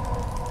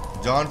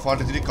 John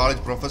 43,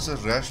 college professor,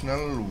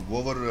 rational,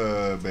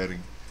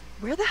 overbearing.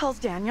 Where the hell's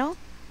Daniel?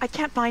 I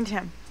can't find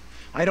him.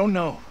 I don't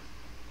know.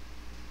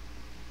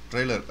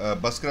 Trailer,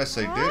 bus crash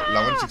site,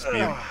 11:06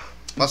 p.m.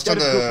 First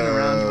Instead of goofing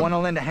around, you want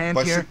to lend a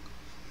hand here?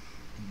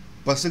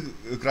 Bus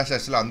crash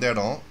actually அந்த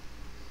இடம்.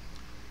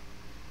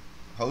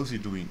 How is he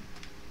doing?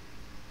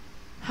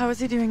 How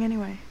is he doing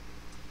anyway?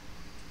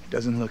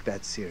 Doesn't look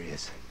that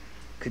serious.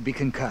 Could be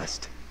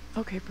concussed.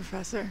 Okay,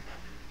 Professor.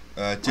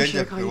 Change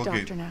I'll call you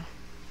doctor now.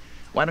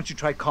 Why don't you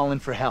try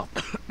calling for help?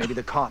 Maybe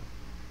the cop.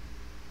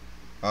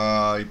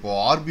 இப்போ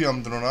RB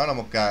அமுத்தணும்னா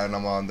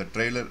நம்ம அந்த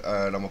trailer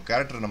நம்ம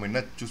character நம்ம என்ன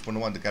choose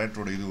பண்ணுவோம் அந்த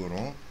கேரக்டரோட இது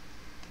வரும்.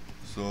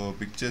 ஸோ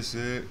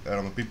பிக்சர்ஸு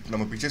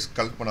நம்ம பிக்சர்ஸ்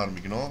கலெக்ட் பண்ண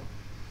ஆரம்பிக்கணும்.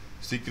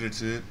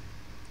 சீக்ரெட்ஸு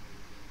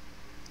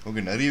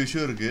ஓகே நிறைய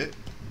விஷயம் இருக்குது.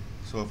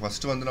 ஸோ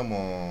ஃபஸ்ட்டு வந்து நம்ம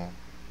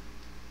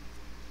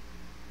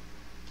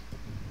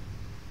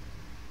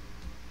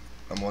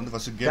வந்து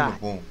ஃபஸ்ட்டு கேம்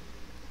வைப்போம்.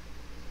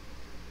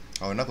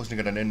 அவன் என்ன கொஸ்டின்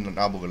கேட்டானே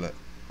ஞாபகம் இல்லை.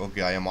 Okay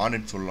I am on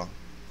it சொல்லலாம்.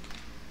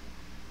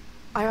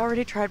 I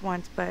already tried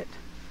once, but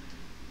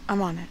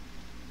I'm on it.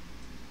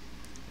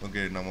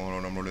 Okay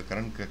நம்மளோட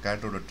கரண்ட்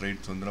கேரக்டரோட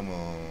ட்ரைட்ஸ் வந்து நம்ம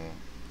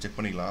செக்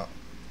பண்ணிக்கலாம்.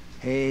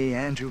 Hey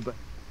Andrew, but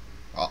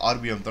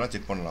RBM தான்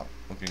செக் பண்ணலாம்.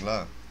 ஓகேங்களா?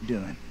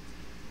 Doing.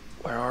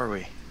 Where are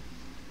we?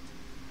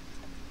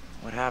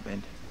 What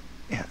happened?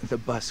 Yeah, the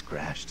bus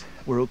crashed.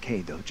 We're okay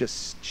though, just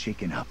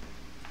shaken up.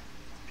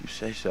 If you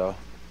say so.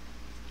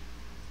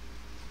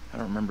 I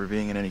don't remember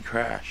being in any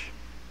crash.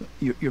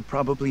 You're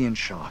probably in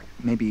shock.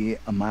 Maybe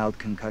a mild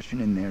concussion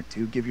in there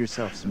too. Give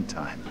yourself some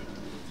time.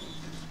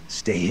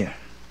 Stay here.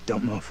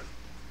 Don't move.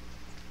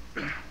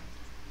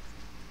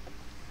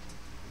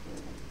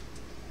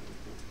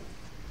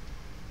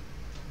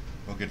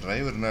 Okay,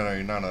 driver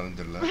என்ன ஆனாருன்னு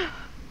தெரியல.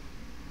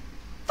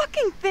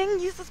 Fucking thing,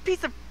 useless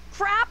piece of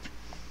crap.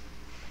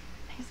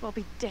 May as well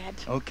be dead.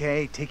 Okay,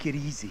 take it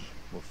easy.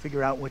 We'll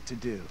figure out what to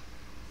do.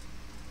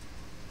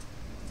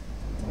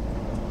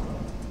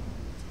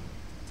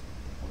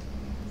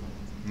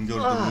 இங்க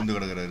ஒருத்தர் விழுந்து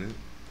கிடக்குறாரு.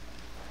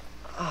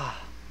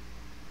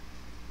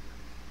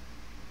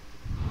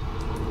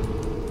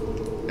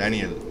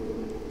 Daniel,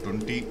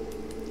 20,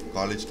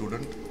 college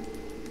student,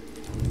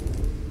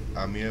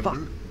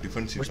 amiable,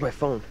 defensive. Where's my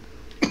phone?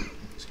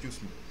 Excuse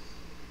me.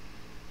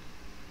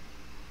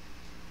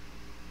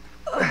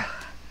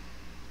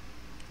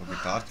 Okay,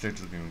 torch light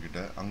இருக்கு இவங்க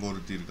கிட்ட. அங்க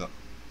ஒருத்தி இருக்கா.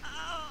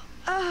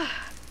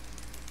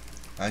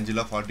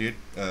 Angela, 48,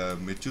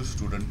 mature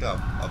student,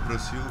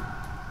 oppressive,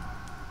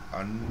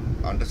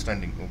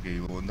 understanding. Okay,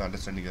 இவ வந்து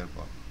understanding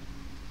இருப்பா.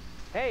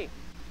 Hey,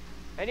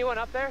 anyone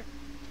up there?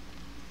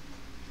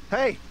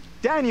 Hey,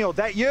 Daniel,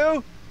 that you?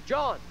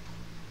 John,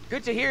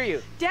 good to hear you.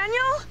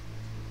 Daniel?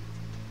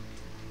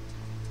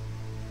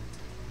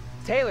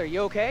 Taylor,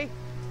 you okay?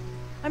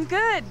 I'm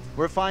good.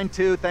 We're fine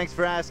too, thanks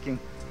for asking.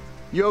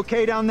 You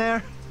okay down there?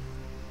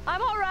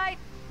 I'm all right.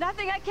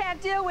 Nothing I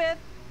can't deal with.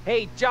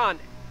 Hey, John,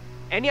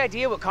 any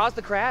idea what caused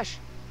the crash?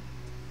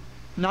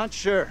 Not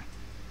sure.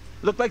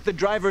 Looked like the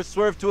driver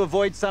swerved to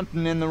avoid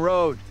something in the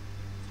road.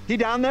 He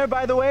down there,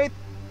 by the way?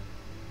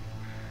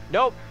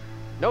 Nope,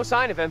 no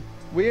sign of him.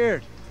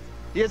 Weird.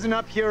 He isn't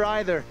up here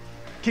either.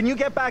 Can you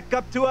get back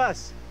up to us?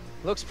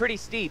 Looks pretty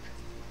steep.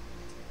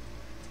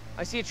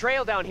 I see a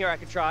trail down here I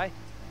could try.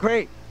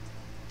 Great.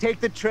 Take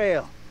the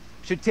trail.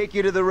 Should take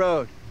you to the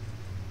road.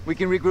 We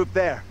can regroup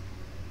there.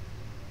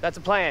 That's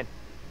a plan.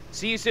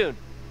 See you soon.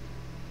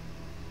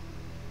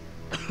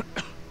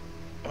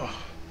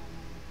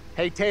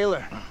 Hey,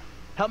 Taylor.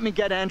 Help me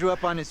get Andrew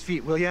up on his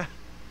feet, will ya?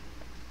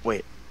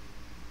 Wait,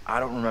 I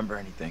don't remember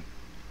anything.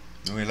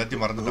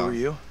 Who are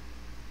you?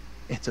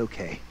 It's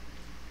okay.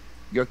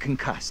 You're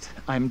concussed.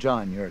 I'm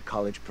John. You're a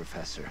college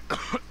professor.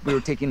 We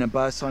were taking a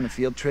bus on a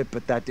field trip,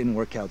 but that didn't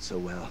work out so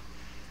well.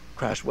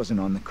 Crash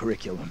wasn't on the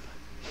curriculum.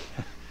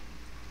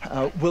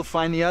 We'll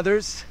find the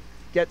others,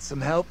 get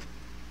some help.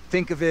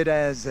 Think of it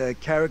as a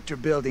character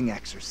building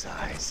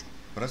exercise.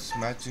 Press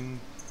matching.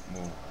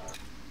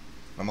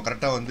 நம்ம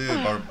கரெக்ட்டா வந்து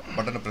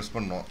பட்டனை press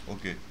பண்ணோம்.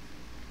 Okay.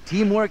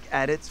 Teamwork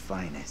at its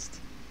finest.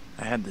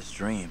 I had this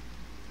dream.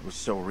 It was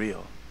so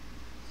real.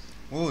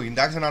 Oh, இந்த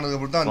action ஆனதுக்கு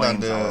அப்புறம் தான்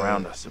அந்த all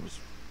around us. It was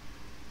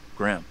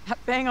grim.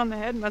 That bang on the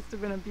head must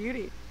have been a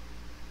beauty.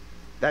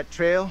 That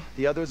trail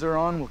the others are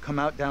on will come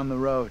out down the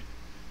road.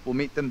 We'll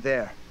meet them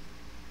there.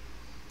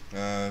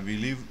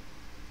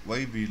 Why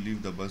we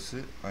leave the bus?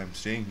 I am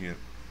staying here.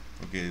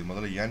 Okay,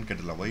 முதல்ல ஏன்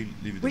கேட்டலாம். Why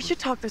leave the bus? We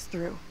should talk this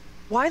through.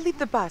 Why leave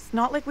the bus?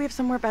 Not like we have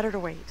somewhere better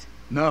to wait.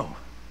 No.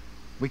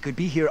 We could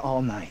be here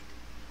all night.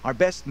 Our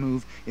best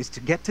move is to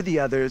get to the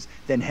others,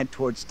 then head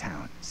towards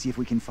town. See if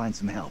we can find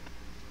some help.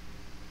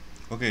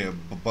 Okay,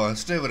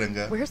 bus driver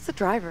enga? Where's the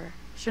driver?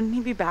 Shouldn't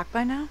he be back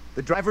by now?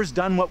 The driver's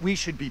done what we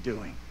should be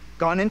doing.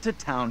 Gone into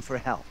town for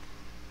help.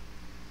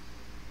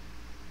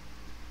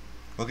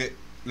 Okay,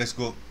 let's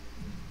go.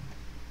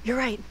 You're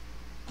right.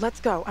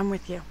 Let's go. I'm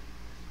with you.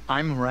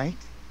 I'm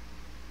right.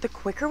 The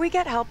quicker we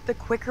get help, the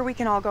quicker we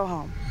can all go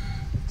home.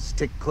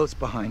 Stick close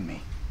behind me.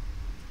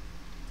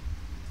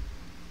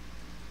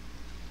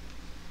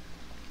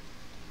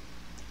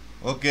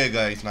 Okay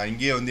guys, நான்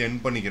இங்கேயே வந்து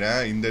end பண்ணிக்கிறேன்.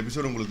 இந்த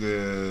episode உங்களுக்கு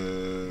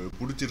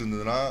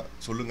பிடிச்சிருந்ததுன்னா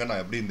சொல்லுங்க.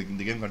 நான் எப்படி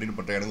இந்த கேம் கண்டினியூ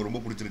பண்றேன். எனக்கு ரொம்ப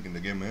பிடிச்சிருக்கு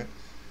இந்த கேம்.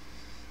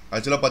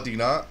 ஆக்சுவலா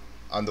பாத்தீங்கன்னா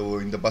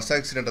இந்த பஸ்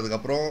ஆக்சிடென்ட்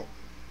அதுக்கப்புறம்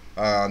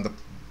அந்த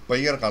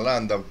பையன் இருக்கான்ல,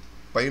 அந்த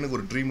பையனுக்கு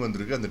ஒரு ட்ரீம்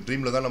வந்திருக்கு. அந்த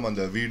ட்ரீமில் தான் நம்ம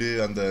அந்த வீடு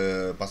அந்த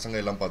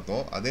பசங்க எல்லாம்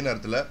பார்த்தோம். அதே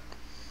நேரத்தில்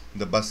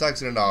இந்த பஸ்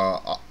ஆக்சிடெண்ட்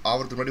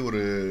ஆகிறதுக்கு முன்னாடி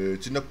ஒரு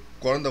சின்ன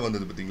குழந்தை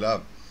வந்தது பார்த்தீங்களா,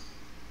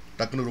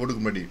 டக்குன்னு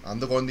ரோடுக்கு முன்னாடி.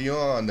 அந்த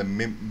குழந்தையும் அந்த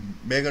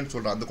மேகன்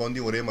சொல்கிற அந்த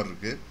குழந்தையும் ஒரே மாதிரி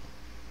இருக்குது.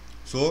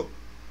 ஸோ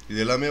இது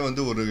எல்லாமே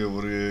வந்து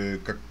ஒரு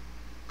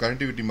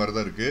கனெக்டிவிட்டி மாதிரி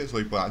தான் இருக்குது. ஸோ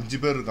இப்போ 5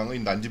 பேர் இருக்காங்க.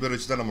 இந்த 5 பேர்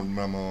வச்சு தான்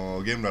நம்ம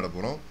கேம் விளையாட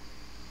போகிறோம்.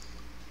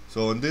 ஸோ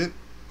வந்து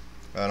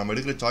நம்ம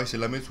எடுக்கிற சாய்ஸ்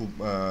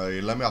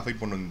எல்லாமே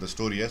அஃபெக்ட் பண்ணும் இந்த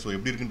ஸ்டோரியை. ஸோ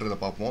எப்படி இருக்குன்றதை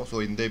பார்ப்போம். ஸோ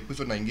இந்த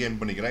எபிசோட் நான் இங்கேயே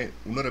எண்ட் பண்ணிக்கிறேன்.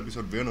 இன்னொரு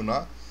எபிசோட் வேணும்னா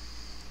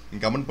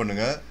நீங்கள் கமெண்ட்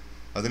பண்ணுங்கள்.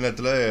 அதே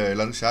நேரத்தில்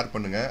எல்லோருக்கும் ஷேர்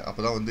பண்ணுங்கள். அப்போ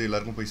தான் வந்து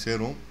எல்லாருக்கும் போய்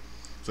சேரும்.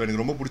 ஸோ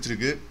எனக்கு ரொம்ப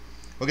பிடிச்சிருக்கு.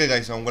 ஓகே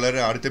கைஸ், நான் உங்களை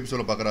அடுத்த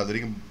எபிசோடில் பார்க்குறேன். அது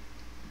வரைக்கும்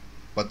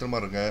பத்திரமா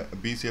இருங்க.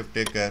 Be safe,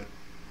 take care.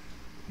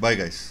 Bye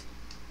guys.